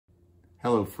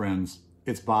Hello, friends.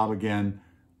 It's Bob again.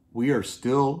 We are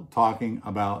still talking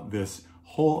about this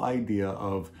whole idea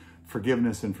of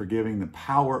forgiveness and forgiving, the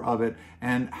power of it,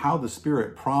 and how the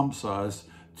Spirit prompts us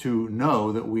to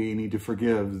know that we need to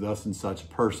forgive thus and such a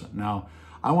person. Now,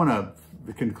 I want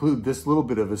to conclude this little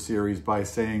bit of a series by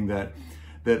saying that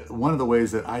one of the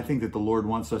ways that I think that the Lord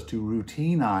wants us to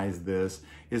routinize this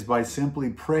is by simply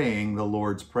praying the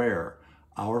Lord's Prayer.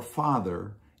 Our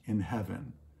Father in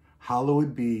heaven,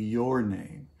 hallowed be your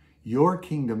name. Your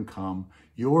kingdom come,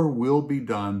 your will be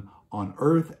done on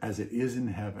earth as it is in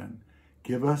heaven.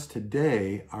 Give us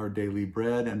today our daily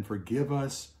bread and forgive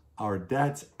us our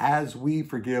debts as we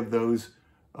forgive those,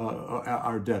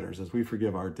 our debtors, as we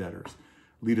forgive our debtors.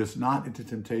 Lead us not into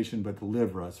temptation, but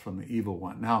deliver us from the evil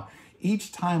one. Now,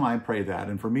 each time I pray that,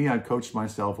 and for me, I've coached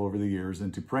myself over the years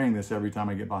into praying this every time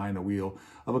I get behind the wheel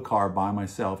of a car by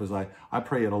myself, is I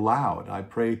pray it aloud. I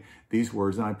pray these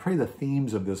words, and I pray the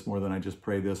themes of this more than I just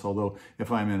pray this. Although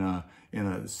if I'm in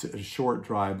a short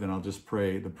drive, then I'll just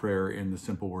pray the prayer in the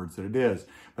simple words that it is.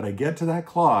 But I get to that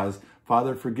clause,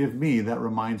 Father, forgive me. That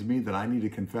reminds me that I need to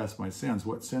confess my sins.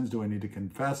 What sins do I need to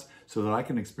confess so that I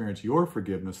can experience your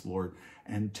forgiveness, Lord?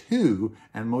 And two,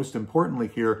 and most importantly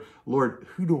here, Lord,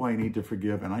 who do I need to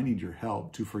forgive? And I need your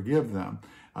help to forgive them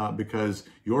because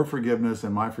your forgiveness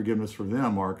and my forgiveness for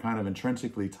them are kind of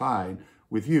intrinsically tied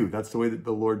with you. That's the way that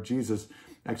the Lord Jesus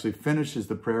actually finishes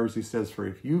the prayers. He says, for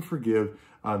if you forgive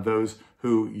those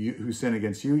who sin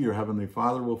against you, your heavenly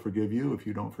Father will forgive you. If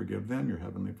you don't forgive them, your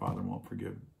heavenly Father won't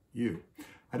forgive you.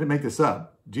 I didn't make this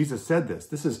up. Jesus said this.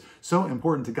 This is so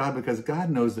important to God because God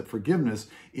knows that forgiveness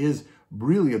is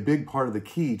really a big part of the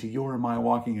key to your and my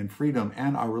walking in freedom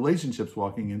and our relationships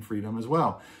walking in freedom as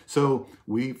well. So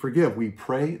we forgive, we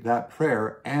pray that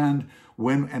prayer, and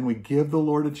we give the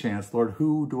Lord a chance. Lord,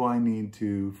 who do I need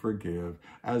to forgive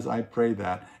as I pray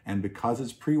that? And because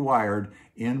it's pre-wired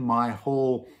in my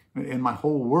whole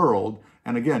world.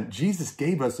 And again, Jesus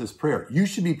gave us this prayer. You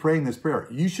should be praying this prayer.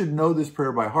 You should know this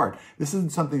prayer by heart. This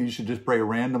isn't something you should just pray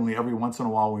randomly every once in a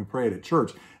while when we pray it at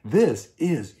church. This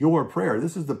is your prayer.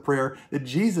 This is the prayer that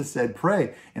Jesus said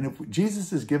pray. And if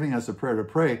Jesus is giving us a prayer to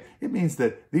pray, it means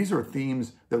that these are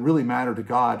themes that really matter to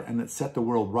God and that set the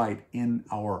world right in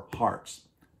our hearts.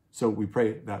 So we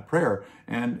pray that prayer.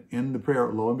 And in the prayer,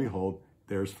 lo and behold,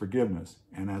 there's forgiveness.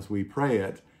 And as we pray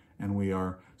it, and we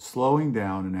are slowing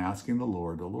down and asking the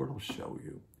Lord will show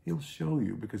you. He'll show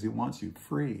you because he wants you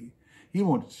free. He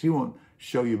won't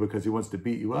show you because he wants to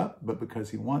beat you up, but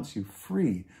because he wants you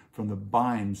free from the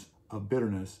binds of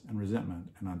bitterness and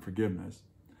resentment and unforgiveness.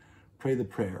 Pray the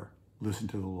prayer. Listen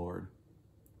to the Lord.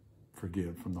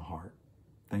 Forgive from the heart.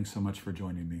 Thanks so much for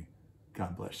joining me.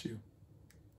 God bless you.